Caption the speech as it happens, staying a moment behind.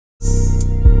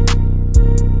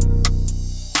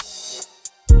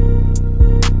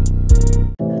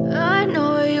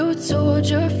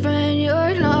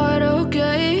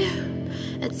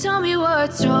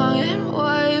what's wrong and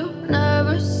why you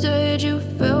never said you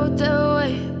felt that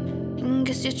way. And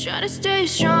guess you're trying to stay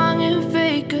strong and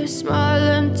fake a smile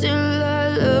until I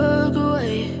look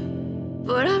away.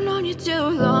 But I've known you too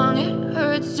long, it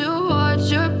hurts to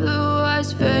watch your blue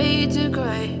eyes fade to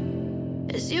gray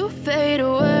as you fade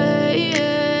away,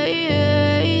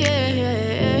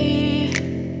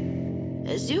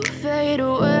 as you fade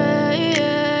away.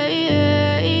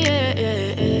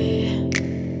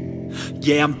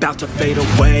 Yeah, I'm about to fade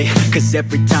away, cause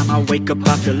every time I wake up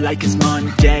I feel like it's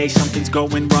Monday. Something's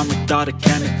going wrong with all the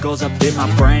chemicals up in my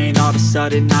brain. All of a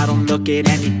sudden I don't look at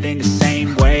anything the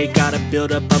same way. Got a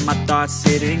buildup of my thoughts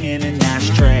sitting in an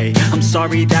ashtray. I'm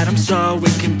sorry that I'm so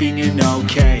inconvenient,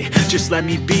 okay. Just let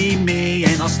me be me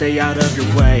and I'll stay out of your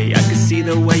way. I can see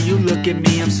the way you look at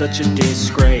me, I'm such a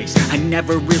disgrace. I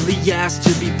never really asked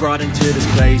to be brought into this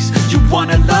place. You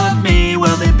wanna love me?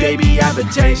 Well then baby I have a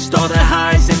taste. All the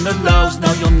highs and the lows,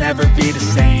 no you'll never be the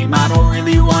same. I don't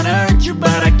really wanna hurt you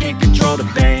but I can't control the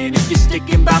pain. If you're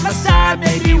sticking by my side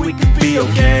maybe we could be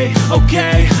okay.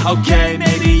 Okay,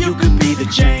 maybe you could be the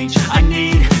change I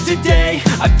need today.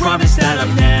 I promise that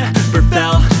I've never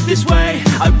felt this way.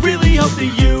 I really hope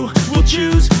that you will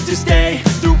choose to stay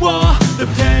through all the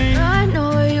pain. I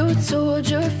know you told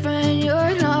your friend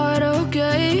you're not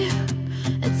okay,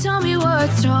 and tell me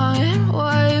what's wrong and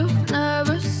why you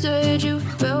never said you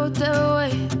felt that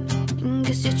way. And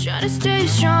guess you're trying to stay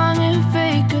strong and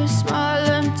fake a smile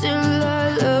until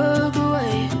I look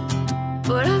away.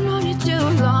 But I've known you too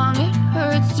long, it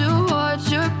hurts to watch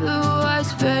your blue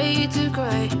eyes fade to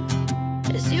gray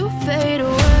as you fade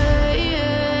away,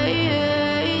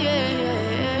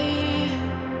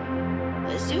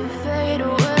 as you fade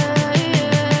away,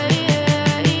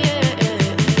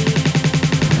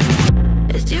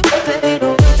 as you fade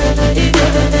away.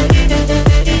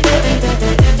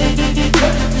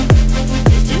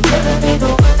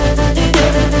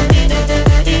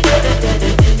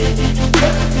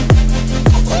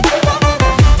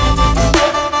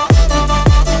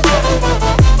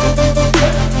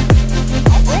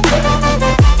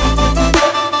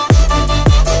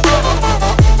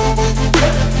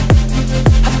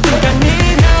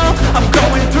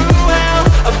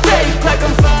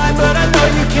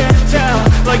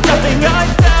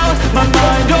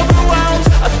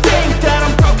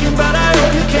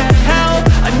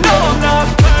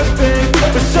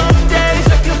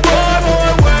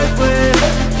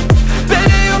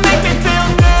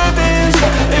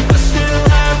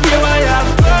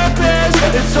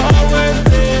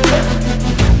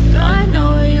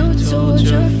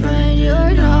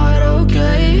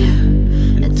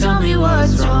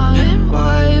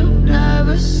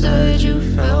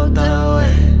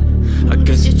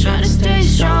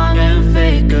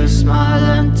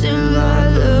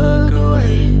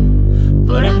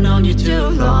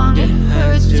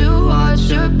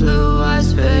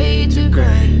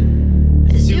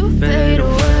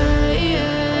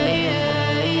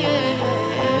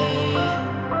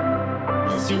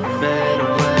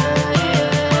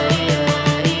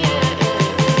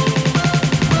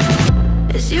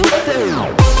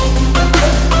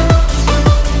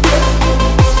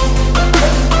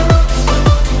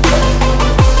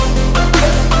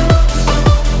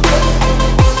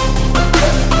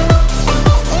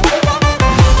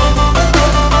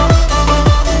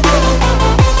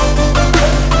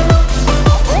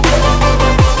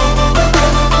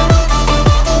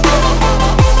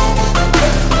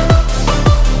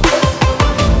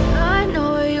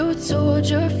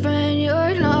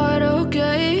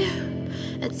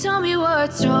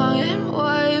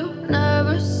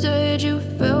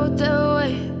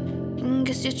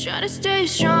 Try to stay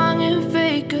strong and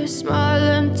fake a smile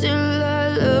until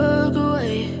I look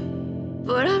away.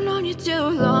 But I've known you too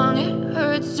long, it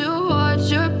hurts to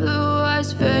watch your blue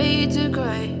eyes fade to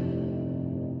gray